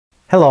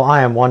Hello,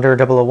 I am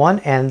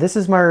Wonder001 and this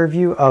is my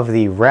review of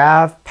the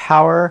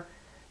RAVPower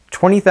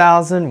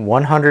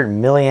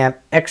 20100mAh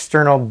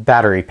external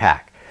battery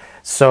pack.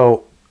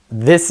 So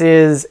this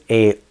is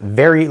a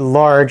very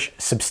large,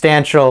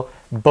 substantial,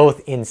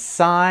 both in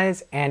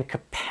size and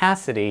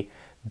capacity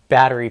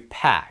battery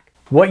pack.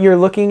 What you're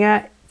looking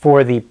at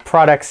for the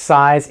product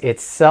size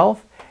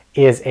itself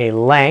is a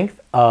length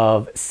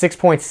of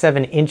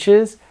 6.7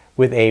 inches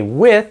with a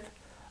width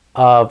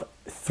of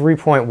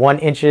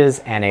 3.1 inches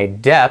and a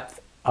depth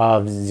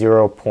of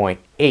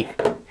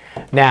 0.8.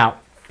 Now,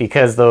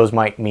 because those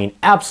might mean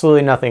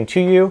absolutely nothing to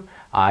you,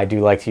 I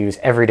do like to use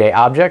everyday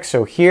objects.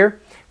 So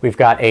here we've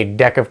got a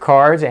deck of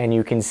cards, and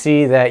you can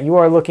see that you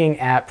are looking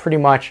at pretty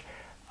much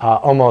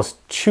almost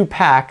 2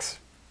 packs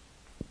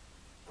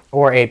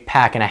or a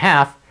pack and a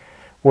half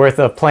worth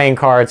of playing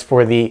cards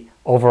for the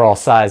overall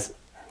size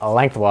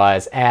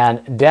lengthwise,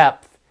 and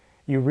depth.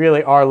 You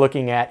really are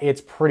looking at,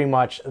 it's pretty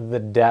much the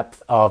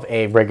depth of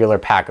a regular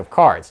pack of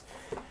cards.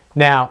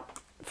 Now,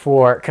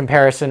 for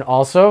comparison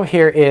also,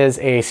 here is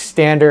a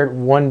standard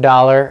 $1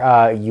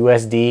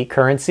 USD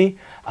currency,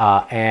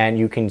 and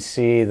you can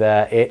see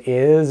that it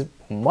is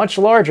much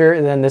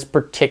larger than this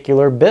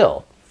particular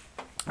bill.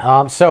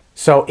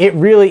 So it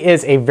really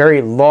is a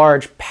very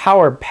large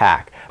power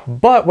pack,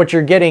 but what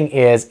you're getting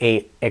is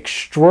a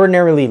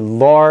extraordinarily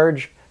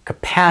large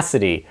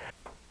capacity,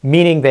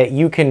 meaning that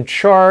you can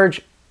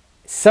charge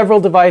several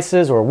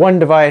devices or one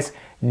device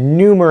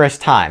numerous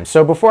times.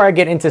 So before I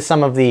get into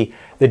some of the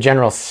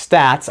general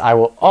stats, I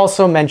will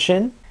also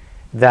mention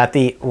that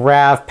the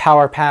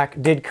RAVPower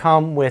pack did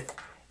come with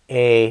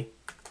a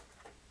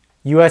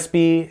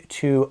USB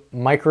to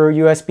micro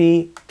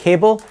USB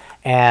cable,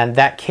 and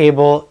that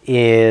cable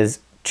is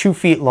 2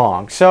 feet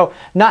long. So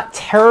not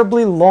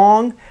terribly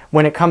long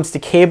when it comes to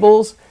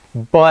cables,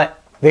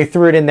 but they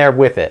threw it in there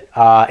with it.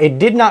 It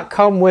did not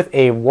come with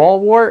a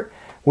wall wart,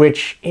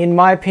 which in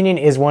my opinion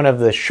is one of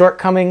the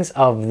shortcomings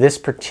of this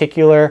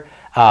particular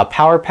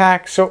power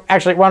pack. So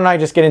actually, why don't I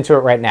just get into it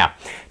right now.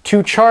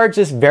 To charge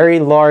this very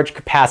large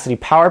capacity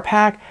power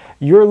pack,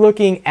 you're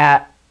looking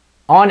at,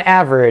 on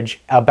average,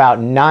 about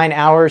 9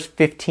 hours,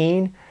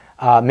 15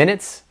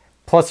 minutes,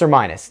 plus or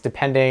minus,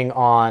 depending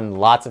on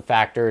lots of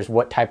factors,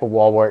 what type of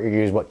wall wart you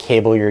use, what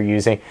cable you're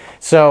using.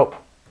 So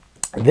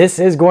this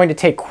is going to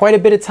take quite a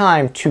bit of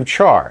time to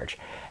charge.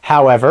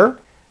 However,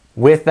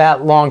 with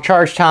that long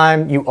charge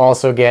time, you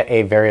also get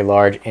a very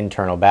large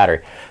internal battery.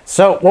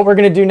 So what we're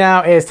going to do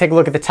now is take a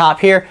look at the top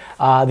here.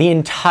 The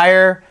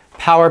entire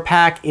power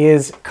pack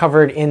is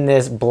covered in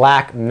this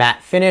black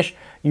matte finish.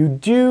 You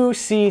do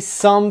see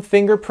some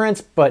fingerprints,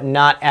 but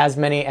not as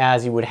many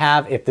as you would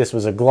have if this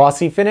was a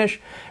glossy finish.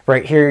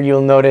 Right here,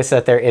 you'll notice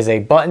that there is a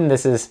button.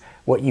 This is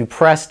what you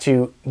press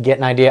to get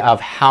an idea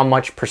of how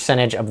much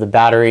percentage of the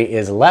battery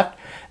is left.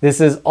 This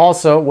is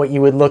also what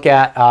you would look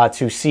at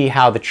to see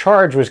how the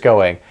charge was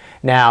going.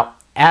 Now,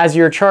 as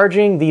you're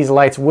charging, these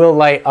lights will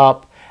light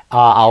up.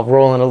 I'll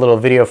roll in a little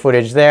video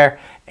footage there.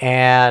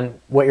 And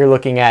what you're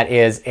looking at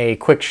is a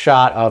quick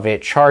shot of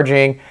it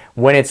charging.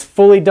 When it's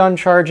fully done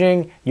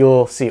charging,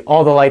 you'll see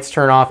all the lights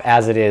turn off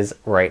as it is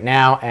right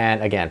now.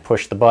 And again,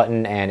 push the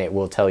button and it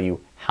will tell you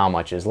how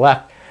much is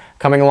left.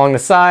 Coming along the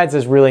sides,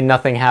 there's really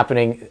nothing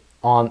happening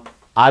on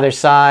either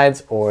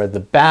sides or the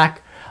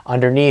back.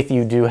 Underneath,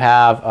 you do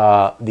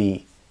have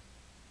the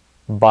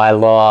by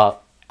law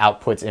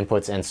outputs,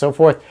 inputs, and so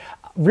forth.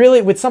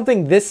 Really, with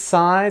something this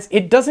size,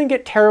 it doesn't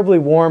get terribly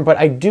warm, but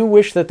I do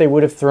wish that they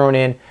would have thrown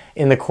in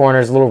the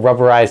corners little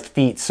rubberized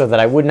feet so that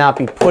I would not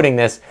be putting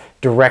this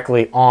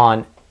directly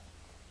on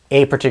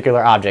a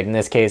particular object, in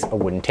this case a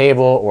wooden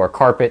table or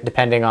carpet,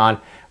 depending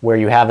on where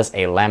you have this,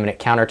 a laminate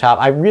countertop.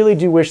 I really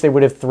do wish they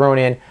would have thrown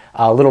in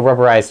little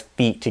rubberized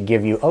feet to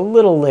give you a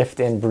little lift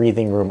and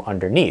breathing room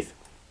underneath.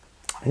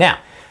 Now,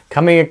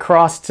 coming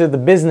across to the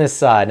business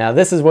side, now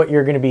this is what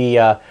you're going to be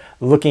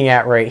looking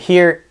at right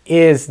here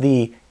is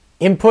the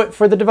input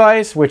for the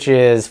device, which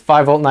is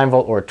 5 volt, 9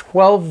 volt, or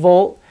 12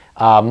 volt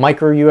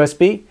micro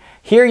USB.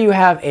 Here you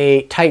have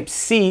a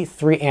Type-C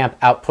 3 amp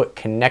output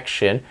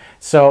connection.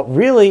 So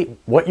really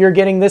what you're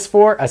getting this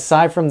for,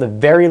 aside from the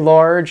very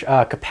large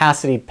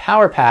capacity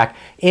power pack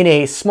in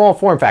a small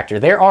form factor,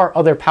 there are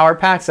other power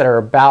packs that are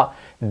about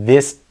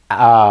this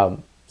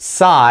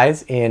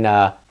size in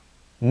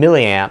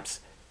milliamps.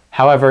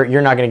 However,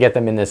 you're not going to get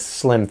them in this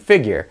slim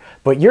figure,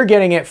 but you're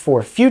getting it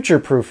for future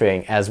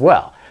proofing as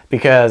well.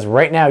 Because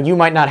right now you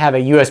might not have a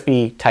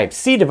USB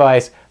Type-C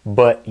device,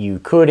 but you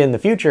could in the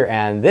future,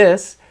 and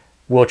this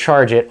will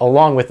charge it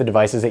along with the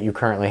devices that you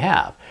currently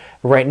have.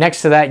 Right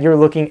next to that, you're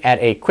looking at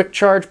a quick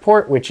charge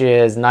port, which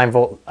is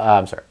 5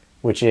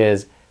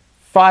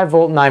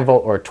 volt, 9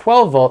 volt, or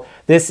 12 volt.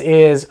 This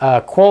is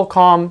a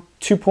Qualcomm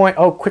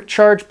 2.0 quick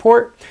charge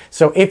port.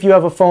 So if you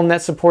have a phone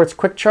that supports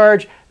quick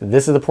charge,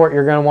 this is the port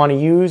you're going to want to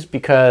use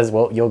because,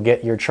 well, you'll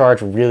get your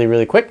charge really,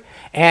 really quick.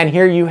 And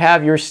here you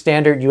have your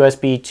standard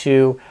USB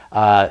to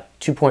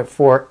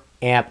 2.4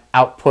 amp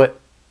output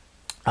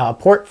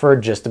port for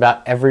just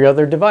about every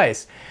other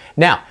device.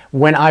 Now,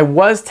 when I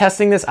was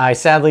testing this, I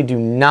sadly do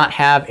not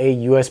have a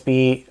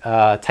USB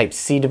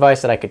Type-C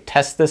device that I could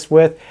test this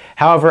with.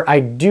 However, I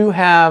do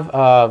have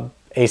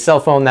a cell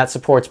phone that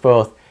supports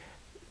both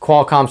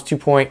Qualcomm's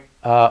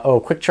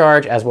 2.0 quick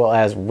charge as well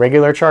as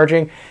regular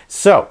charging.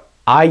 So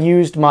I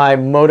used my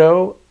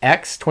Moto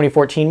X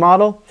 2014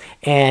 model,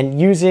 and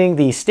using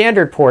the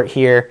standard port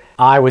here,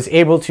 I was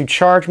able to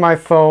charge my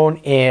phone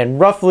in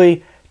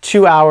roughly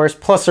 2 hours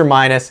plus or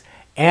minus,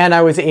 and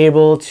I was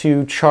able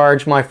to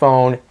charge my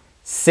phone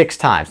 6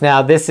 times.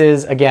 Now this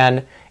is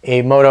again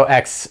a Moto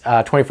X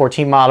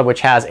 2014 model,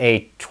 which has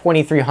a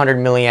 2300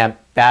 milliamp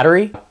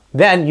battery.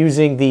 Then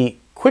using the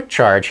quick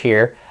charge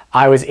here,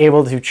 I was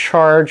able to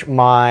charge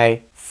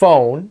my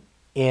phone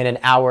in an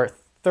hour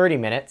 30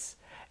 minutes,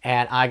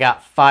 and I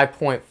got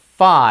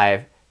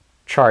 5.5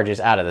 charges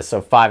out of this,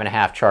 so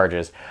 5.5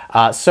 charges.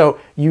 So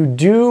you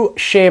do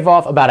shave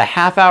off about a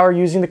half hour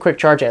using the quick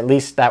charge, at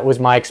least that was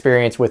my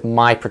experience with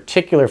my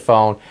particular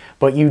phone,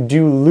 but you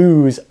do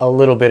lose a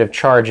little bit of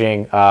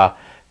charging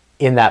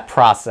in that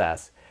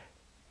process.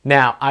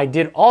 Now, I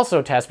did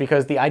also test,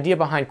 because the idea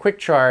behind quick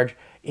charge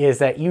is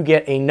that you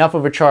get enough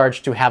of a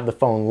charge to have the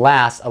phone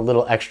last a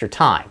little extra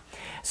time.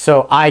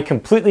 So I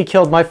completely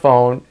killed my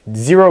phone,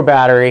 0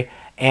 battery,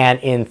 and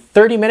in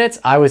 30 minutes,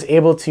 I was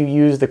able to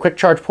use the quick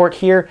charge port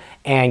here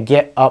and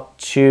get up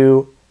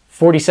to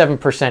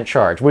 47%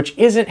 charge, which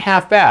isn't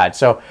half bad.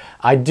 So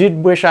I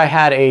did wish I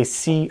had a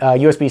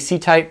USB-C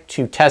type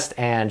to test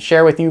and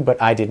share with you,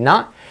 but I did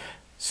not.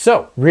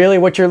 So really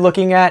what you're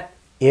looking at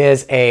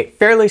is a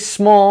fairly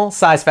small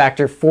size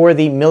factor for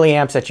the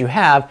milliamps that you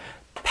have,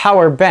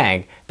 power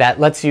bank that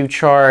lets you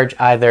charge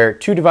either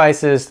 2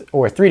 devices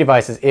or 3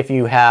 devices if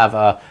you have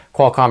a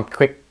Qualcomm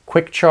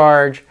quick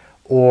charge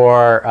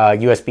or a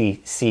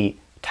USB-C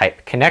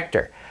type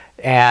connector.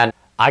 And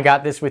I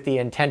got this with the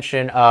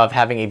intention of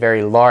having a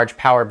very large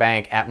power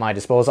bank at my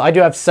disposal. I do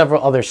have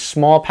several other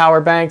small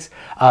power banks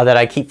that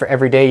I keep for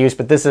everyday use,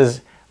 but this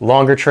is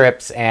longer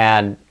trips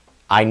and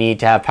I need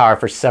to have power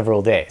for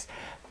several days.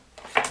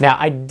 Now,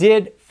 I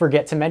did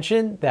forget to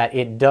mention that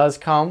it does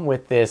come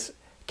with this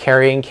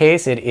carrying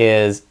case. It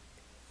is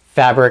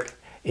fabric,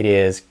 it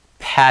is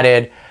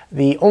padded.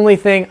 The only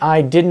thing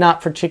I did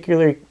not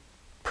particularly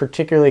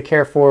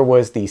care for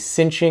was the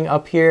cinching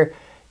up here.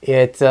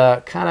 It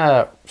kind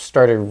of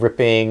started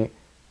ripping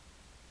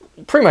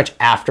pretty much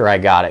after I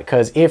got it,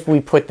 because if we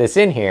put this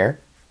in here,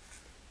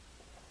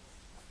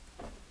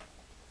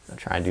 I'll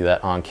try and do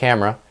that on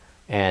camera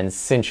and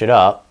cinch it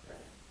up,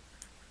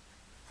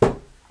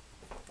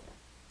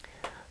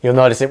 you'll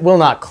notice it will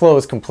not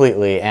close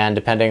completely, and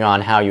depending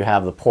on how you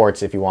have the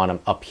ports, if you want them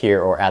up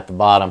here or at the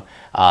bottom,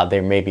 they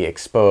may be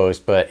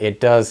exposed, but it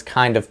does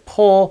kind of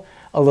pull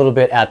a little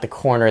bit at the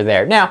corner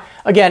there. Now,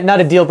 again, not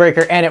a deal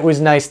breaker, and it was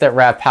nice that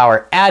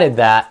RAVPower added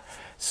that,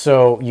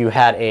 so you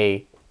had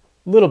a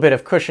little bit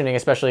of cushioning,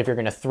 especially if you're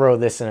gonna throw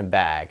this in a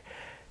bag.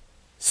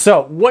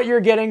 So what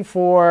you're getting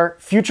for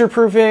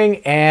future-proofing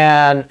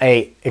and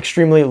a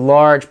extremely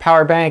large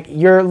power bank,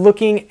 you're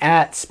looking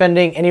at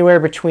spending anywhere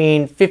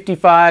between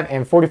 $55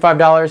 and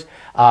 $45,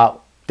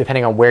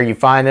 depending on where you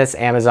find this.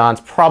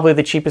 Amazon's probably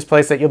the cheapest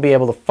place that you'll be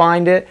able to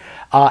find it.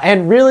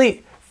 And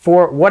really,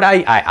 for what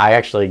I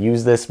actually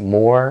use this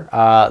more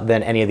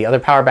than any of the other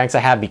power banks I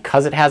have,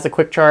 because it has a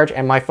quick charge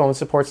and my phone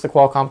supports the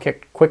Qualcomm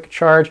quick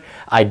charge.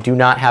 I do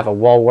not have a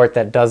wall wart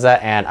that does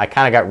that, and I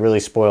kind of got really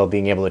spoiled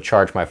being able to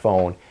charge my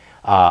phone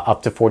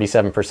up to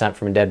 47%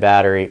 from a dead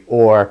battery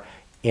or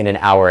in an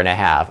hour and a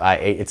half.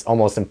 It's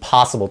almost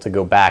impossible to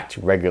go back to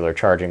regular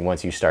charging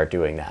once you start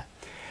doing that.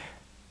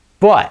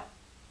 But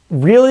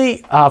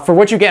really, for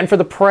what you're getting for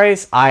the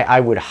price, I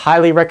would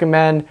highly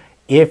recommend,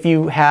 if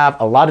you have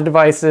a lot of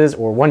devices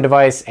or one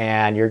device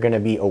and you're going to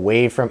be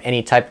away from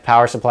any type of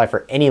power supply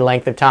for any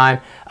length of time,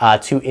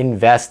 to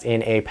invest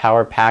in a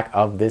power pack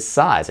of this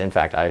size. In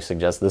fact, I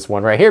suggest this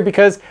one right here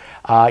because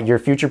you're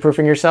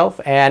future-proofing yourself,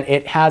 and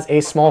it has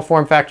a small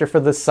form factor for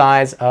the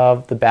size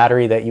of the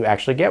battery that you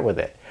actually get with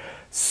it.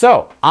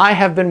 So I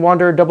have been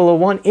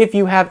Wanderer001. If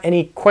you have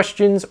any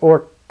questions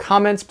or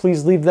comments,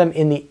 please leave them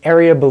in the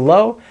area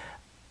below.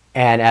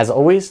 And as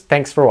always,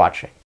 thanks for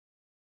watching.